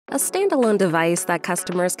a standalone device that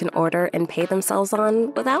customers can order and pay themselves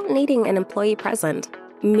on without needing an employee present.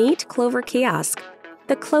 Meet Clover Kiosk.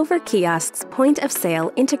 The Clover Kiosk's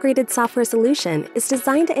point-of-sale integrated software solution is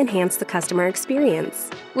designed to enhance the customer experience.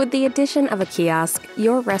 With the addition of a kiosk,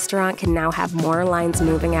 your restaurant can now have more lines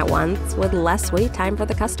moving at once with less wait time for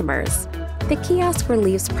the customers. The kiosk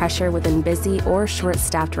relieves pressure within busy or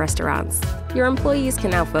short-staffed restaurants. Your employees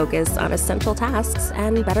can now focus on essential tasks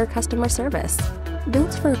and better customer service.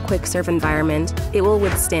 Built for a quick-serve environment, it will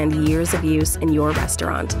withstand years of use in your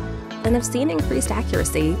restaurant and have seen increased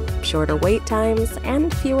accuracy, shorter wait times,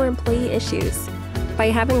 and fewer employee issues. By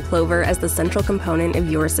having Clover as the central component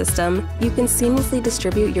of your system, you can seamlessly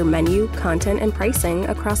distribute your menu, content, and pricing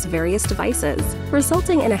across various devices,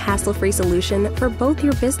 resulting in a hassle-free solution for both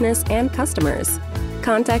your business and customers.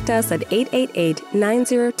 Contact us at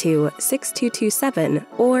 888-902-6227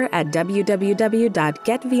 or at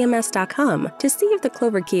www.getvms.com to see if the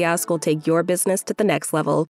Clover Kiosk will take your business to the next level.